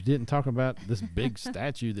 hey, you didn't talk about this big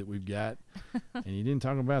statue that we've got, and you didn't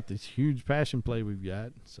talk about this huge Passion Play we've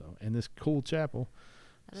got, and this cool chapel.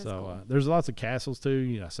 Cool. There's lots of castles,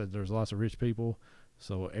 too. I said there's lots of rich people,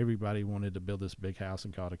 so everybody wanted to build this big house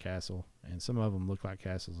and call it a castle, and some of them look like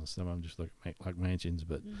castles and some of them just look like mansions,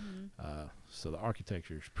 but so the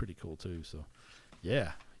architecture is pretty cool, too. So,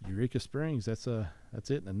 yeah. Eureka Springs, that's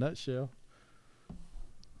it in a nutshell.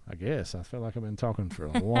 I guess. I feel like I've been talking for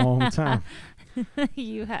a long time.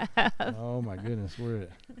 You have. Oh, my goodness. We're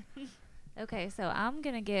Okay, so I'm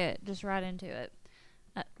going to get just right into it.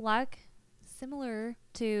 Similar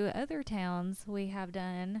to other towns, we have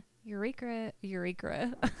done Eureka. You were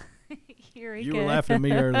laughing at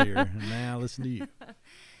me earlier, and now listen to you.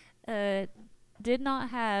 Did not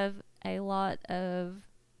have a lot of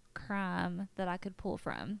crime that I could pull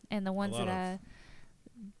from, and the ones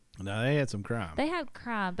no, they had some crime. They had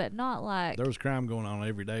crime, but not like there was crime going on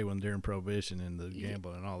every day during Prohibition and the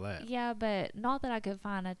gambling and all that. Yeah, but not that I could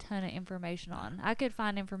find a ton of information on. I could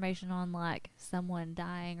find information on like someone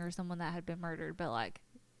dying or someone that had been murdered, but like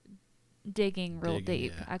digging real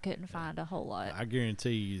deep, I couldn't find a whole lot. I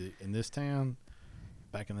guarantee you that in this town,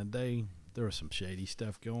 back in the day, there was some shady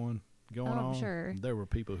stuff going on. I'm sure. There were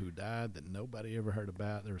people who died that nobody ever heard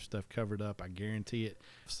about. There was stuff covered up. I guarantee it.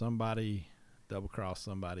 If somebody double-crossed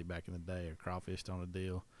somebody back in the day or crawfished on a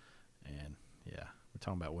deal, and we're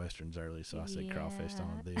talking about Westerns early, so I said crawfished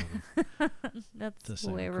on a deal. That's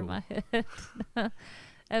way over my head.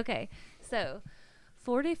 Okay, so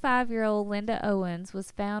 45-year-old Linda Owens was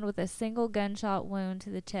found with a single gunshot wound to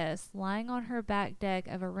the chest, lying on her back deck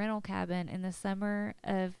of a rental cabin in the summer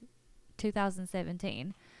of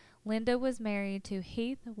 2017. Linda was married to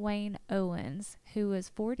Heath Wayne Owens, who was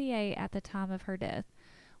 48 at the time of her death.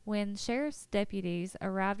 When sheriff's deputies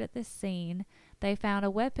arrived at the scene, they found a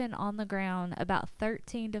weapon on the ground about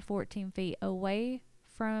 13 to 14 feet away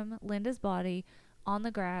from Linda's body on the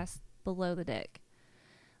grass below the deck.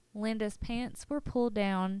 Linda's pants were pulled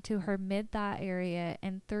down to her mid-thigh area,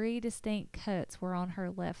 and 3 distinct cuts were on her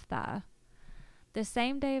left thigh. The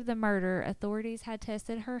same day of the murder, authorities had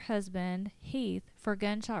tested her husband, Heath, for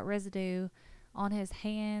gunshot residue on his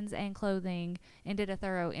hands and clothing and did a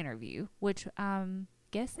thorough interview, which I'm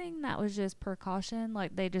guessing that was just precaution.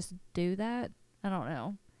 Like, they just do that. I don't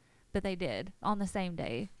know. But they did on the same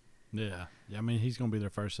day. Yeah. I mean, he's going to be their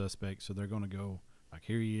first suspect, so they're going to go, like,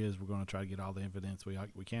 here he is. We're going to try to get all the evidence we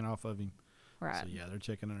can off of him. Right. So, yeah, they're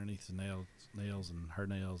checking underneath the nails and her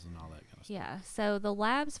nails and all that kind of stuff. Yeah. So the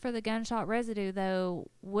labs for the gunshot residue,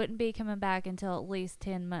 though, wouldn't be coming back until at least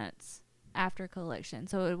 10 months after collection.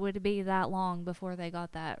 So it would be that long before they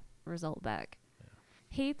got that result back. Yeah.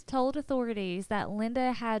 Heath told authorities that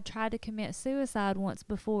Linda had tried to commit suicide once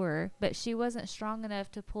before, but she wasn't strong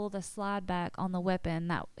enough to pull the slide back on the weapon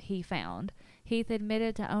that he found. Heath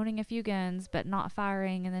admitted to owning a few guns, but not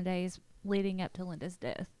firing in the days leading up to Linda's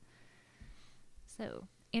death. So,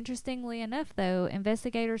 interestingly enough, though,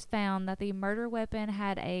 investigators found that the murder weapon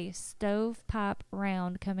had a stovepipe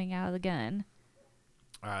round coming out of the gun.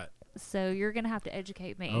 All right. So, you're going to have to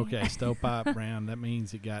educate me. Okay, stovepipe round. That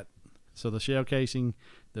means it got... So, the shell casing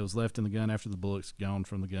that was left in the gun after the bullet's gone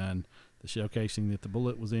from the gun, the shell casing that the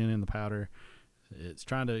bullet was in the powder, it's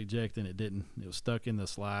trying to eject and it didn't. It was stuck in the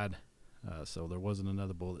slide, so there wasn't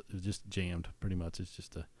another bullet. It was just jammed, pretty much. It's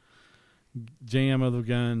just a jam of the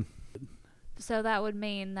gun. So that would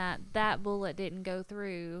mean that bullet didn't go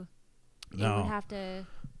through. No. It would have to.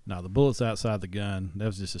 No, the bullet's outside the gun. That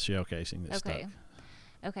was just a shell casing that stuck.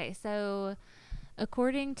 Okay, so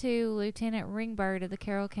according to Lieutenant Ringberg of the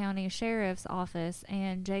Carroll County Sheriff's Office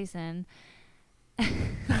and Jason,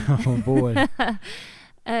 oh boy,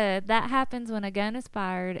 that happens when a gun is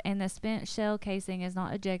fired and the spent shell casing is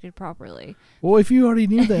not ejected properly. Well, if you already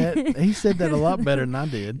knew that, he said that a lot better than I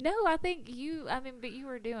did. No, I think but you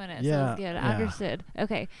were doing it, so Yeah, it's good. yeah. I understood.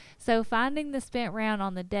 Okay, so finding the spent round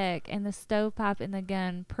on the deck and the stovepipe in the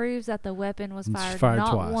gun proves that the weapon was It's fired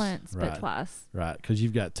not twice. once, Right. but twice. Right, because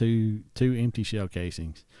you've got two empty shell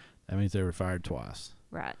casings. That means they were fired twice.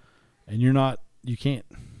 Right. And you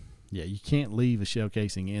can't leave a shell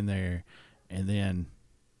casing in there, and then,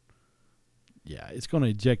 it's going to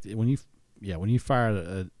eject it when you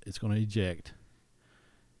fire it's going to eject.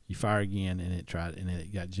 You fire again, and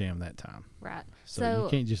it got jammed that time. Right. So you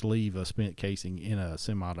can't just leave a spent casing in a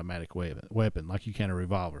semi-automatic weapon like you can a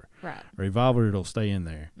revolver. Right. A revolver, it'll stay in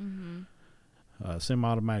there. Mm-hmm.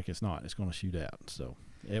 Semi-automatic, it's not. It's going to shoot out. So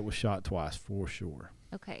it was shot twice for sure.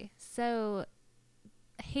 Okay, so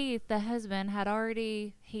Heath, the husband,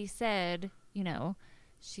 he said,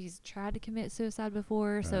 she's tried to commit suicide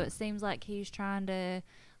before, so Right. it seems like he's trying to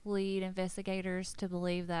lead investigators to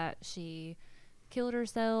believe that she killed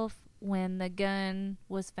herself when the gun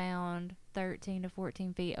was found 13 to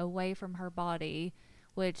 14 feet away from her body,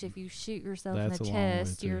 which if you shoot yourself That's in a the long way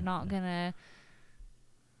chest, too. you're not going to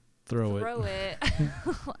Throw it.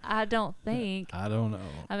 I don't think. I don't know.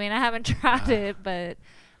 I mean, I haven't tried it, but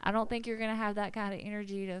I don't think you're going to have that kind of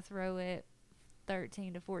energy to throw it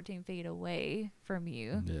 13 to 14 feet away from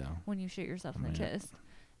you Yeah. when you shoot yourself in the chest.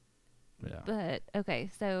 Yeah. But, okay,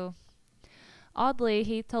 so oddly,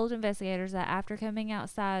 he told investigators that after coming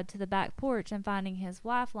outside to the back porch and finding his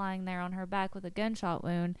wife lying there on her back with a gunshot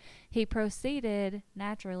wound, he proceeded,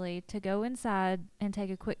 naturally, to go inside and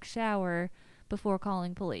take a quick shower before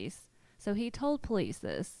calling police. So he told police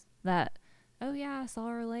that, oh yeah, I saw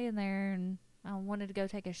her laying there and I wanted to go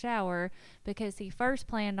take a shower, because he first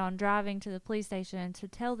planned on driving to the police station to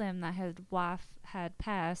tell them that his wife had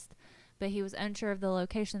passed, but he was unsure of the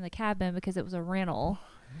location of the cabin because it was a rental.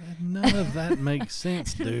 None of that makes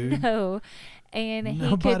sense, dude. No. And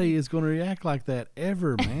nobody is going to react like that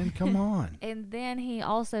ever, man. Come on. And then he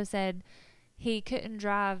also said he couldn't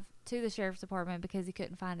drive to the sheriff's department because he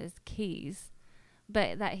couldn't find his keys.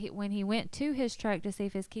 But that when he went to his truck to see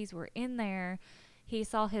if his keys were in there, he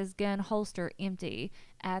saw his gun holster empty.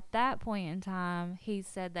 At that point in time, he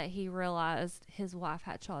said that he realized his wife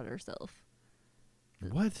had shot herself.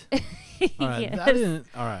 What? All right. Yes. I didn't.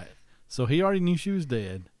 All right. So he already knew she was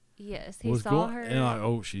dead. Yes, he saw her. And like,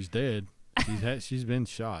 oh, she's dead. She's been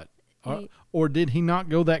shot. Or did he not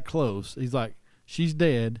go that close? He's like, she's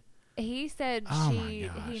dead. He said he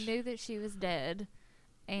knew that she was dead,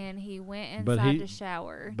 and he went inside to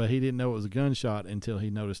shower. But he didn't know it was a gunshot until he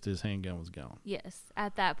noticed his handgun was gone. Yes,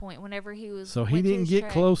 at that point, whenever he was. So he didn't get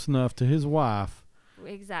close enough to his wife.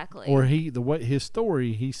 Exactly. Or his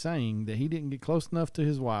story, he's saying that he didn't get close enough to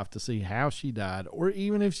his wife to see how she died, or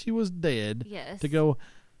even if she was dead. Yes. To go,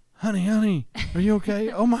 honey, are you okay?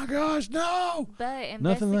 Oh my gosh, no! But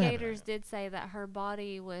investigators did say that her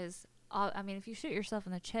body was. I mean, if you shoot yourself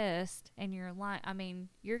in the chest and you're lying, I mean,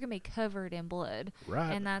 you're gonna be covered in blood.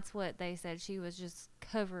 Right. And that's what they said. She was just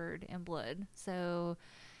covered in blood. So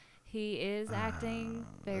he is acting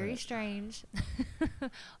very strange.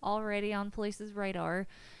 Already on police's radar.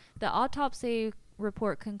 The autopsy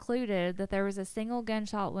report concluded that there was a single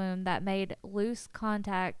gunshot wound that made a loose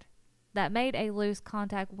contact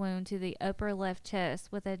wound to the upper left chest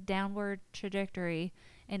with a downward trajectory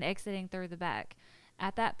and exiting through the back.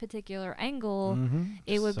 At that particular angle,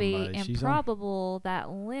 it would be improbable that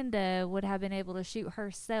Linda would have been able to shoot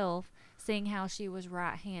herself, seeing how she was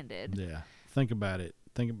right-handed. Yeah. Think about it.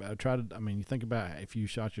 You think about if you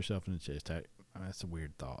shot yourself in the chest. That's a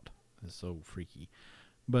weird thought. It's so freaky.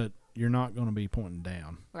 But you're not going to be pointing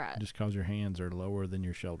down. Right. Just because your hands are lower than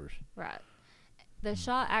your shoulders. Right. The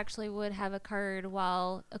shot actually would have occurred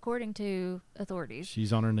while, according to authorities.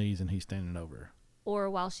 She's on her knees and he's standing over her.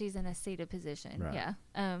 Or while she's in a seated position. Right.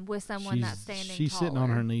 Yeah. With someone that's standing She's taller. sitting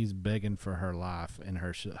on her knees begging for her life, and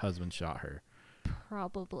her husband shot her.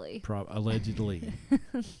 Probably. Allegedly.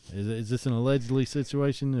 Is this an allegedly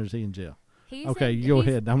situation, or is he in jail? Go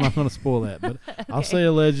ahead. I'm not going to spoil that, but okay. I'll say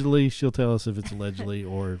allegedly. She'll tell us if it's allegedly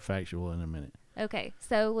or factual in a minute. Okay,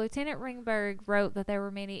 so Lieutenant Ringberg wrote that there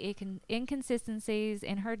were many inconsistencies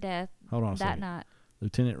in her death that night.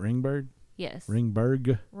 Lieutenant Ringberg? Yes.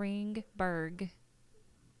 Ringberg? Ringberg.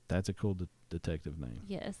 That's a cool detective name.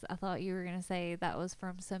 Yes, I thought you were gonna say that was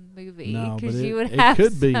from some movie. No, but you would it have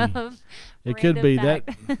could be. some It could be random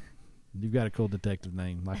that. fact. You've got a cool detective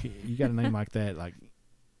name. Like you got a name like that, like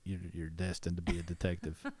you're destined to be a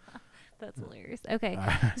detective. That's hilarious. Okay,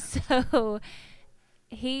 Right. so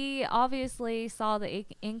he obviously saw the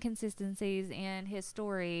inconsistencies in his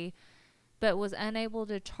story, but was unable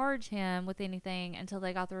to charge him with anything until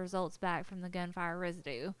they got the results back from the gunfire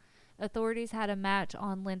residue. Authorities had a match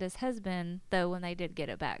on Linda's husband, though, when they did get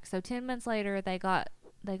it back. So 10 months later, they got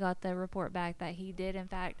the report back that he did, in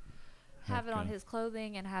fact, have it on his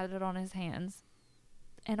clothing and had it on his hands.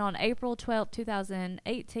 And on April 12,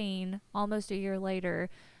 2018, almost a year later,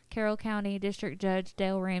 Carroll County District Judge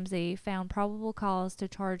Dale Ramsey found probable cause to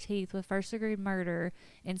charge Heath with first-degree murder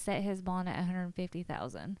and set his bond at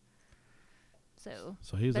 $150,000. So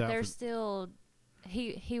he was but out there's still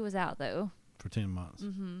he was out though for 10 months.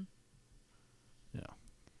 Mm-hmm. Yeah.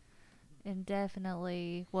 And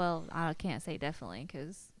definitely, well, I can't say definitely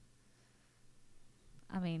because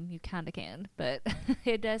I mean, you kind of can, but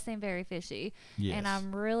it does seem very fishy. Yes. And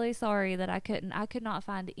I'm really sorry that I could not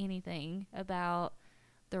find anything about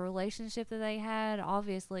the relationship that they had.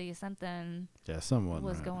 Obviously, something was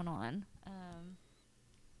right. going on.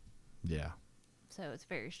 Yeah. So it's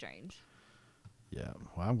very strange. Yeah.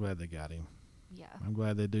 Well, I'm glad they got him. Yeah. I'm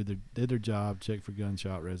glad they did their job, check for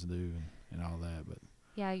gunshot residue and all that. But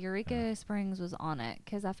yeah, Eureka Springs was on it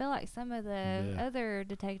because I feel like some of the other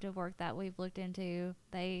detective work that we've looked into,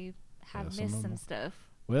 they have missed some stuff.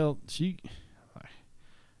 Well,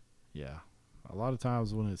 a lot of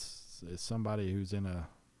times when it's somebody who's into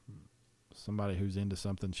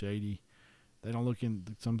something shady, they don't look in.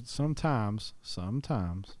 Sometimes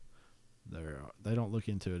they don't look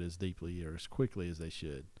into it as deeply or as quickly as they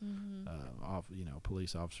should. Mm-hmm.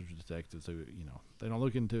 Police officers, detectives, who they don't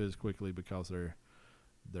look into it as quickly because they're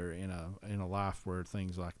in a life where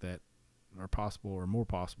things like that are possible or more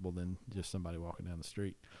possible than just somebody walking down the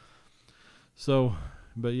street. So,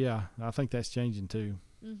 but yeah, I think that's changing too.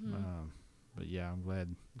 Mm-hmm. But yeah, I'm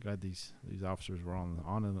glad these officers were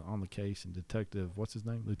on the case. And Detective, what's his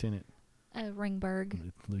name? Lieutenant Ringberg.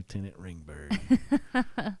 Lieutenant Ringberg.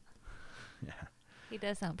 Yeah. He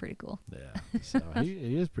does sound pretty cool. Yeah. So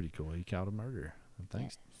he is pretty cool. He caught a murderer.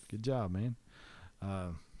 Thanks. Yes. Good job, man.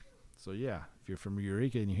 So yeah, if you're from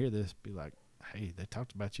Eureka and you hear this, be like, hey, they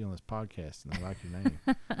talked about you on this podcast and I like your name.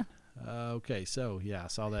 Okay. So yeah, I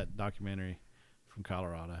saw that documentary from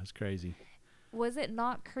Colorado. It's crazy. Was it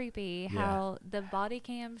not creepy how the body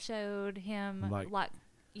cam showed him like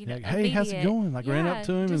hey, how's it going? Like ran up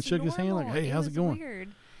to him and shook his hand like, hey, how's it going?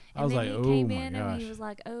 Weird. I was like, oh my gosh. He came in and he was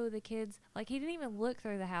like, oh, the kids, like he didn't even look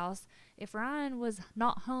through the house. If Ryan was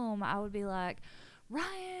not home, I would be like,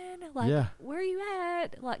 Ryan, like, where are you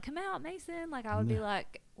at? Like, come out, Mason. Like, I would be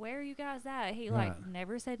like, where are you guys at? He like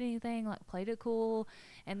never said anything, like played it cool.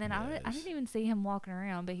 And then I didn't even see him walking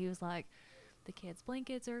around, but he was like, the kids'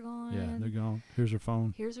 blankets are gone. Yeah, they're gone. Here's her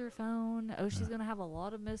phone. Oh, she's going to have a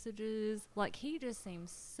lot of messages. Like, he just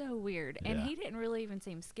seems so weird. Yeah. And he didn't really even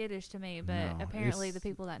seem skittish to me, but apparently the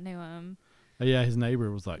people that knew him. Yeah, his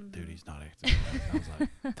neighbor was like, dude, he's not acting right. I was like,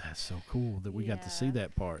 that's so cool that we got to see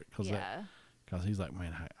that part. Because he's like,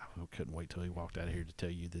 man, I couldn't wait till he walked out of here to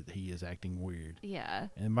tell you that he is acting weird. Yeah.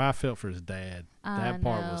 And I felt for his dad. That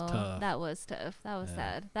part was tough. That was tough. That was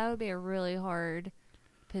sad. That would be a really hard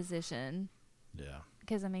position. Yeah.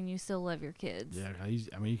 Because, I mean, you still love your kids. Yeah.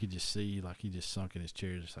 You could just see, like, he just sunk in his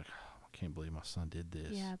chair, just like, oh, I can't believe my son did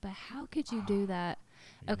this. Yeah, but how could you do that?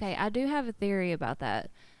 Okay, I do have a theory about that.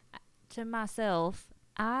 To myself,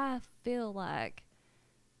 I feel like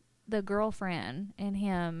the girlfriend and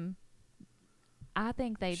him, I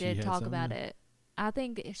think they did talk about it. I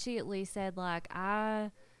think she at least said, like,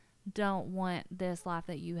 I don't want this life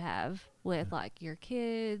that you have with, like, your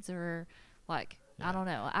kids or, like, I don't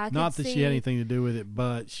know. Not that she had anything to do with it,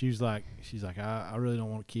 but she's like, I really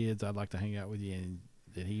don't want kids. I'd like to hang out with you. And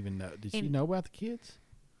did he even know? Did she know about the kids?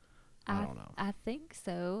 I don't know. I think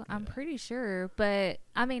so. Yeah. I'm pretty sure, but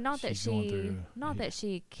I mean, not that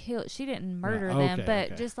she killed. She didn't murder them,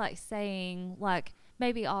 but just like saying, like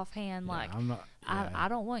maybe offhand, like I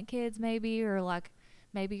don't want kids, maybe, or like.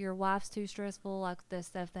 Maybe your wife's too stressful, like the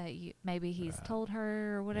stuff that maybe he's told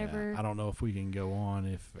her or whatever. Yeah, I don't know if we can go on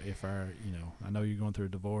if our, I know you're going through a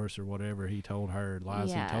divorce or whatever. He told her,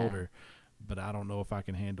 lies he told her, but I don't know if I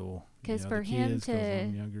can handle because for him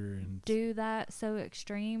to do that so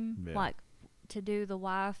extreme, like to do the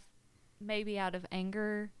wife maybe out of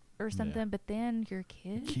anger or something, but then your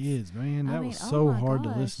kids, man, that was so hard to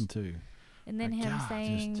listen to. And then him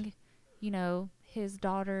saying, his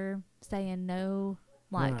daughter saying no.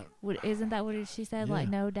 Like, Right. isn't that what she said? Yeah. Like,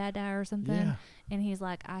 no dada or something? Yeah. And he's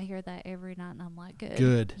like, I hear that every night. And I'm like, good.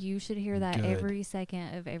 Good. You should hear that Good. every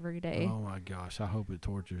second of every day. Oh, my gosh. I hope it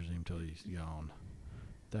tortures him till he's gone.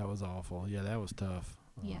 That was awful. Yeah, that was tough.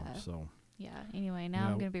 Yeah. So. Yeah. Anyway, now Yeah.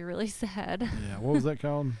 I'm going to be really sad. Yeah. What was that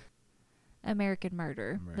called? American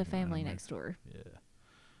Murder. American The Family Murder. Next Door. Yeah.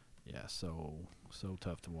 Yeah. So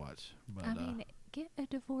tough to watch. But I mean, get a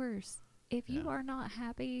divorce. If you Yeah. are not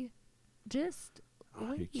happy, just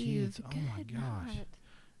your leave. kids. Oh my Good gosh. night.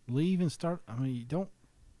 Leave and start. I mean, don't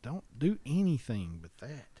do anything but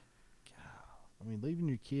that. God. I mean, leaving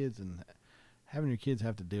your kids and having your kids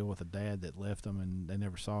have to deal with a dad that left them and they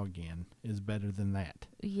never saw again is better than that.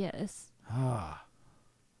 Yes. Ah.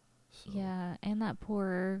 So, Yeah, and that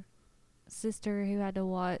poor sister who had to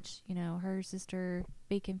watch, her sister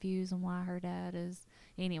be confused on why her dad is.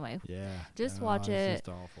 Anyway, Yeah. Just watch it. It's just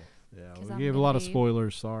awful. Yeah. 'Cause We I'm gave a gonna lot of be-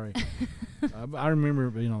 spoilers. Sorry. I remember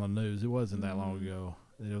it being on the news. It wasn't that long Mhm. ago.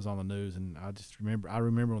 It was on the news, and I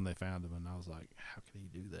remember when they found him, and I was like, "How could he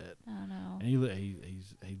do that?" I know. And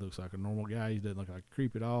he looks like a normal guy. He doesn't look like a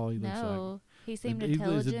creep at all. He looks like No, he seemed he's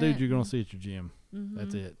intelligent. a dude you're gonna see at your gym. Mhm.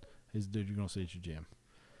 That's it. He's a dude you're gonna see at your gym.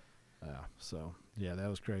 So yeah, that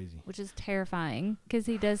was crazy. Which is terrifying because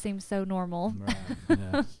he does seem so normal. Right.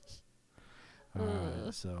 Yeah. All Ugh.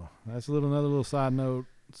 right. So that's another little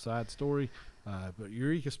side story. But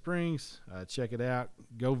Eureka Springs, check it out.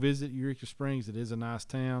 Go visit Eureka Springs. It is a nice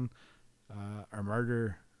town. Our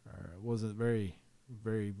murder wasn't very,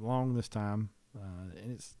 very long this time,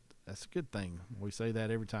 and that's a good thing. We say that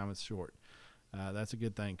every time it's short. That's a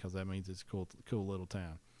good thing because that means it's a cool little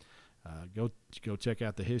town. Go check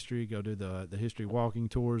out the history. Go do the history walking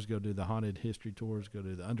tours. Go do the haunted history tours. Go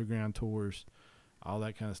do the underground tours. All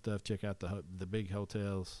that kind of stuff. Check out the big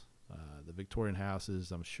hotels. The Victorian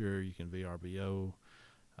houses. I'm sure you can VRBO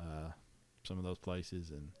some of those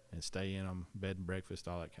places and stay in them, bed and breakfast,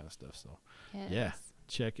 all that kind of stuff. So Yes. yeah,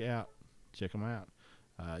 check them out.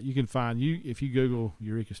 You can find if you Google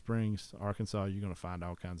Eureka Springs, Arkansas, you're going to find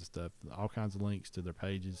all kinds of stuff, all kinds of links to their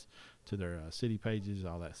pages, to their city pages,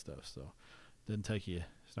 all that stuff. So it's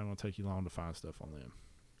not going to take you long to find stuff on them.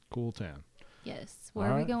 Cool town. Yes.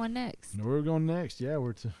 Where are we going next? Where we're going next? Yeah,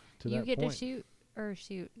 we're to You that get point. to shoot.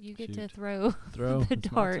 You get to Shoot. throw Throw the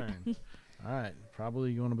it's my dart. turn. All right,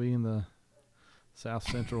 probably going to be in the south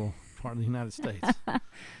central part of the United States.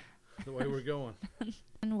 The way we're going.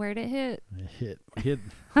 And where'd it hit? It hit.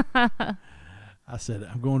 I said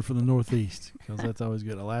I'm going for the northeast because that's always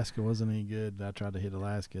good. Alaska wasn't any good. I tried to hit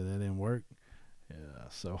Alaska, that didn't work. Yeah,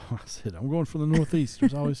 so I said I'm going for the northeast.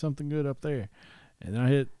 There's always something good up there, and then I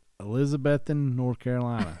hit Elizabethton, North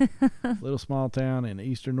Carolina, little small town in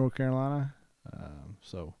eastern North Carolina.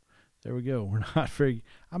 So there we go. We're not very.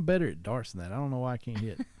 I'm better at darts than that. I don't know why I can't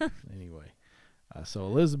hit. Anyway, so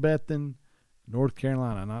Elizabethton, North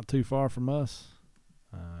Carolina, not too far from us.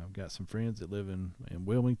 I've got some friends that live in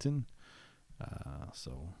Wilmington,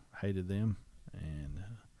 so hated them, and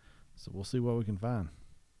so we'll see what we can find.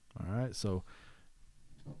 All right, so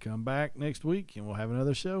come back next week, and we'll have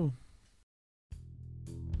another show.